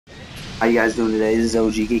How you guys doing today? This is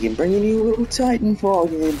OG Geek and bringing you a little Titanfall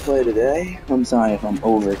gameplay today. I'm sorry if I'm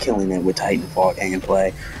overkilling it with Titanfall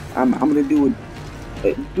gameplay. I'm gonna do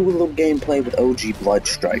a little gameplay with OG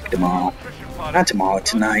Bloodstrike tomorrow. Not tomorrow,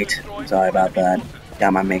 tonight. I'm sorry about that.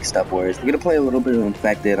 Got my mixed up words. We're gonna play a little bit of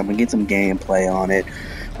Infected. I'm gonna get some gameplay on it.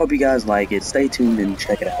 Hope you guys like it. Stay tuned and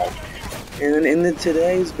check it out. And in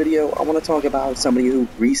today's video, I want to talk about somebody who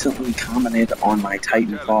recently commented on my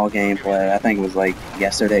Titanfall gameplay. I think it was like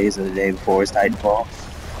yesterday's or the day before's Titanfall.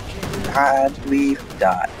 Deadly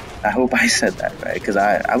Dot. I hope I said that right, because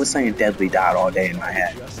I was saying Deadly Dot all day in my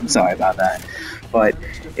head. I'm sorry about that. But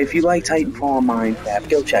if you like Titanfall Minecraft,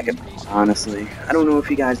 go check it out, honestly. I don't know if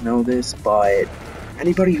you guys know this, but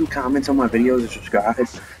anybody who comments on my videos or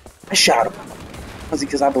subscribes, I shout them.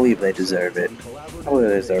 Because I believe they deserve it.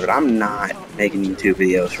 I'm not making YouTube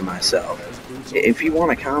videos for myself. If you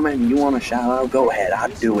want to comment and you want to shout out, go ahead. I'll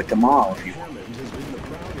do it tomorrow if you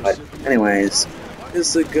want. But anyways,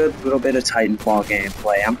 this is a good little bit of Titanfall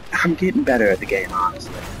gameplay. I'm getting better at the game,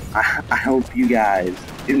 honestly. I hope you guys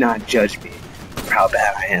do not judge me for how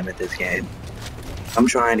bad I am at this game. I'm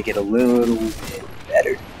trying to get a little bit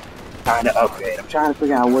better. Trying to upgrade. I'm trying to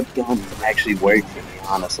figure out what guns actually work for me,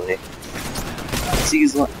 honestly.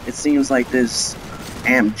 It seems like this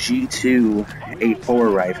AMG2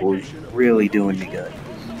 A4 rifle is really doing me good.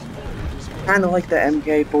 Kind of like the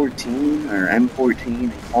MK14 or M14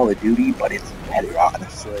 in Call of Duty, but it's better,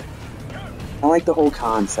 honestly. I like the whole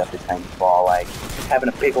concept of Titanfall, like having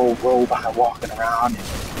a big old robot walking around and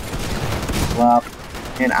well,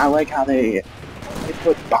 and I like how they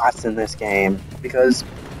put bots in this game because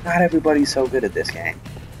not everybody's so good at this game.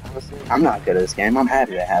 Honestly, I'm not good at this game. I'm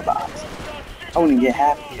happy to have bots. I wouldn't get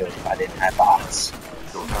half killed if I didn't have bots.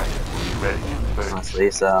 Honestly,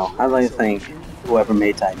 so I'd like to thank whoever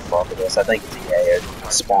made Titanfall for this. I think it's EA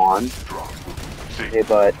or Spawn. Okay,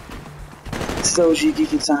 but this is OG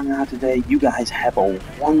Geek signing out today. You guys have a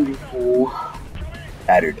wonderful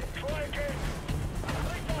Saturday.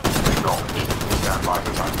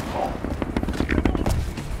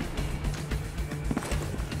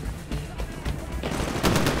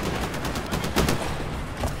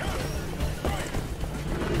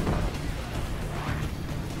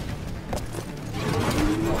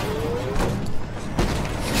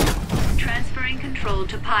 Control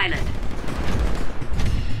to pilot.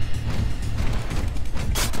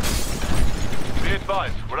 Be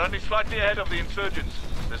advised, we're only slightly ahead of the insurgents.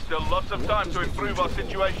 There's still lots of time to improve our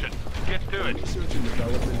situation. Get to it. Research and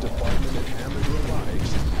Development Department at Hammond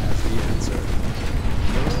Robotics has the answer.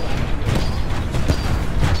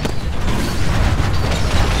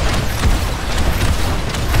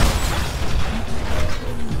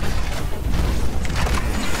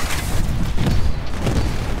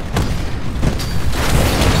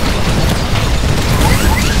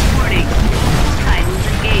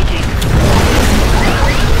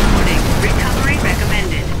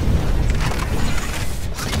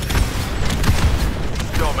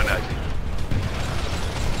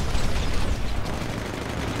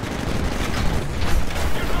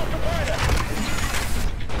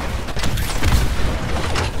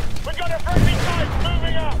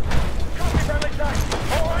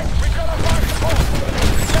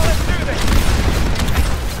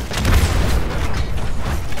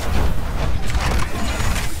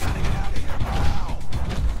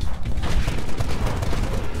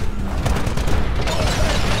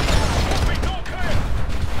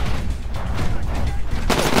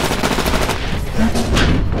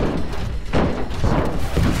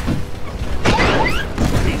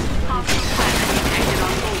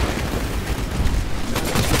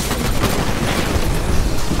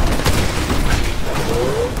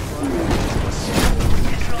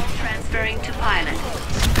 To pilot.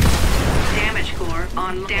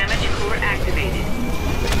 Damage core active.